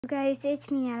Guys,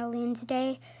 it's me, Natalie, and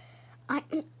today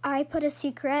I put a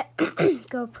secret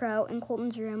GoPro in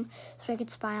Colton's room so I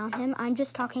could spy on him. I'm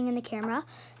just talking in the camera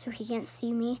so he can't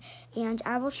see me, and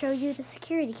I will show you the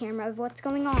security camera of what's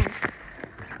going on.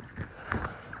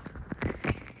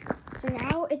 So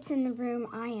now it's in the room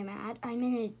I am at. I'm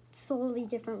in a totally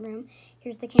different room.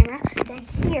 Here's the camera. Then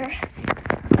here,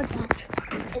 again,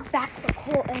 is back what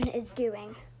Colton is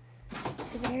doing.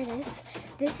 So there it is.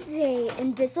 This is a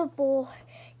invisible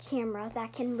camera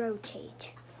that can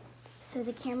rotate. So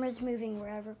the camera is moving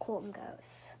wherever Colton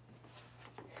goes.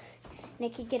 And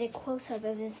it can get a close-up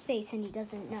of his face and he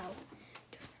doesn't know.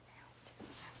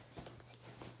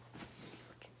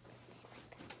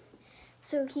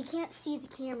 So he can't see the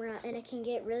camera and it can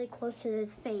get really close to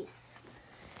his face.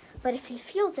 But if he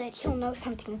feels it, he'll know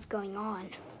something's going on.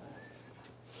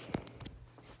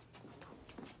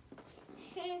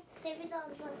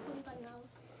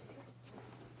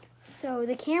 So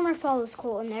the camera follows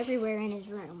Colton everywhere in his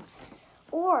room.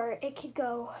 Or it could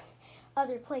go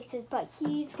other places, but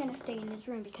he's going to stay in his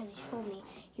room because he told me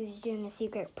he was doing a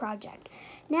secret project.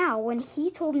 Now, when he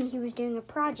told me he was doing a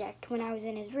project when I was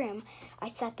in his room,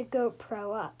 I set the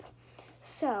GoPro up.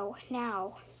 So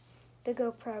now the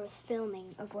GoPro is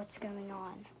filming of what's going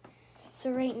on. So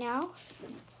right now,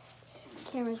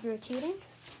 the camera's rotating.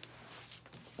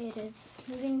 It is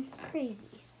moving crazy.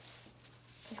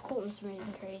 Because Colton's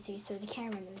moving crazy, so the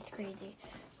camera moves crazy.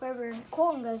 Wherever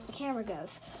Colton goes, the camera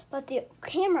goes. But the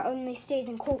camera only stays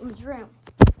in Colton's room.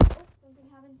 Oh, something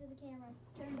happened to the camera.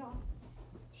 Turned off.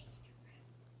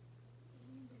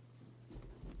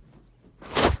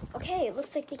 Okay, it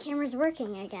looks like the camera's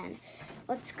working again.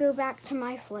 Let's go back to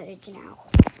my footage now.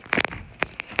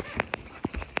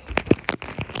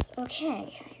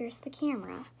 Okay, here's the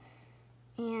camera.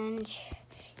 And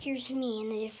here's me in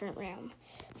the different room.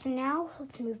 So now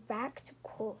let's move back to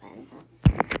Colton.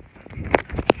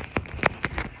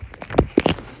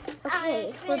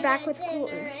 Okay, we're back with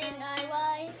Colton.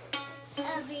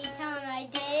 Every time I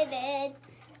did it.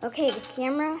 Okay, the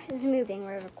camera is moving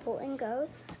wherever Colton goes.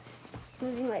 He's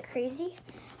moving like crazy.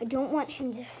 I don't want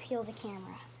him to feel the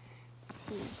camera. Let's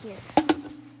see here.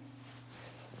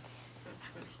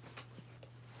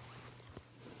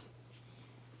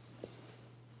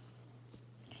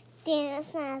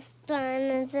 There's not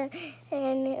fun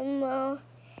anymore.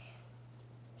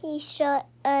 He shut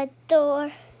a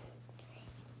door.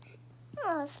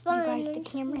 Oh, You guys, the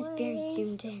camera is very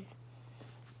zoomed in.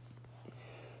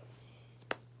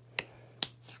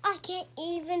 I can't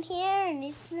even hear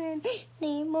anything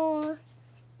anymore.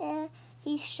 And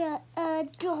he shut a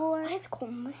door. What is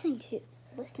Colton listening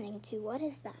to? What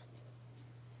is that?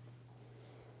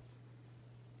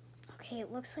 Okay,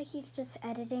 it looks like he's just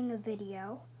editing a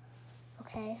video.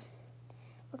 Okay.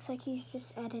 Looks like he's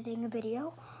just editing a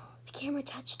video. The camera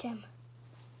touched him.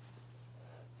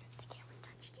 The camera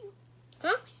touched you.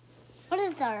 Huh? What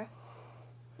is there?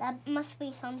 That must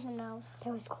be something else.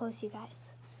 That was close, you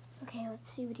guys. Okay, let's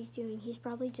see what he's doing. He's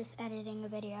probably just editing a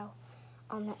video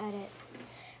on the edit.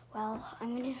 Well,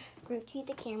 I'm going to rotate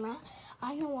the camera.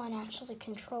 I'm the one actually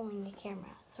controlling the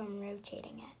camera, so I'm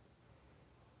rotating it.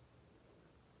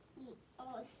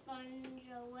 Oh, sponge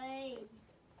away.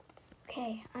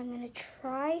 Okay, I'm going to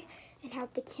try and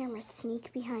have the camera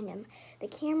sneak behind him. The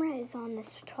camera is on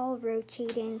this tall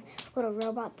rotating little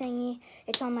robot thingy.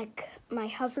 It's on like my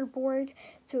hoverboard,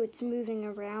 so it's moving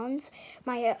around.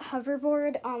 My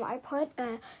hoverboard, I put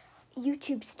a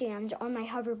YouTube stand on my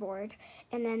hoverboard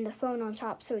and then the phone on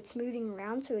top, so it's moving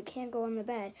around, so it can't go on the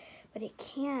bed, but it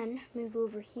can move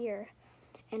over here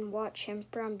and watch him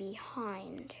from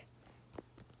behind.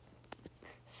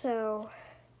 So,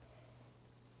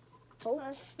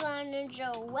 Sponge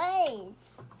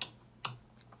ways.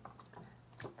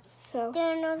 So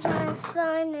There's no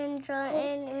sponge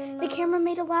anymore. the camera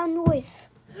made a loud noise.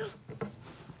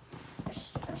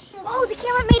 Oh, the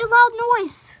camera made a loud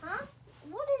noise. Huh?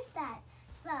 What is that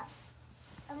stuff?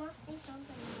 I must be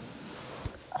something.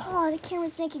 Oh, the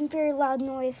camera's making very loud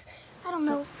noise. I don't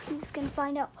know if he's gonna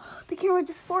find out. The camera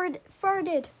just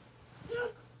farted.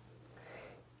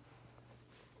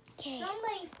 Okay.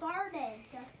 Somebody farted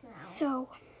just now. So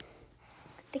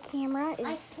the camera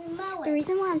I is. smell it. The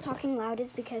reason why I'm talking loud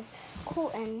is because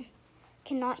Colton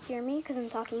cannot hear me because I'm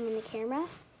talking in the camera.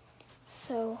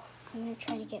 So I'm gonna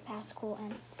try to get past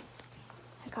Colton.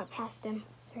 I got past him.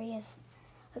 There he is.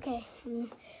 Okay,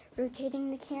 I'm rotating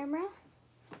the camera,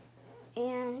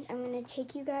 and I'm gonna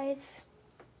take you guys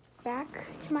back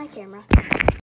to my camera.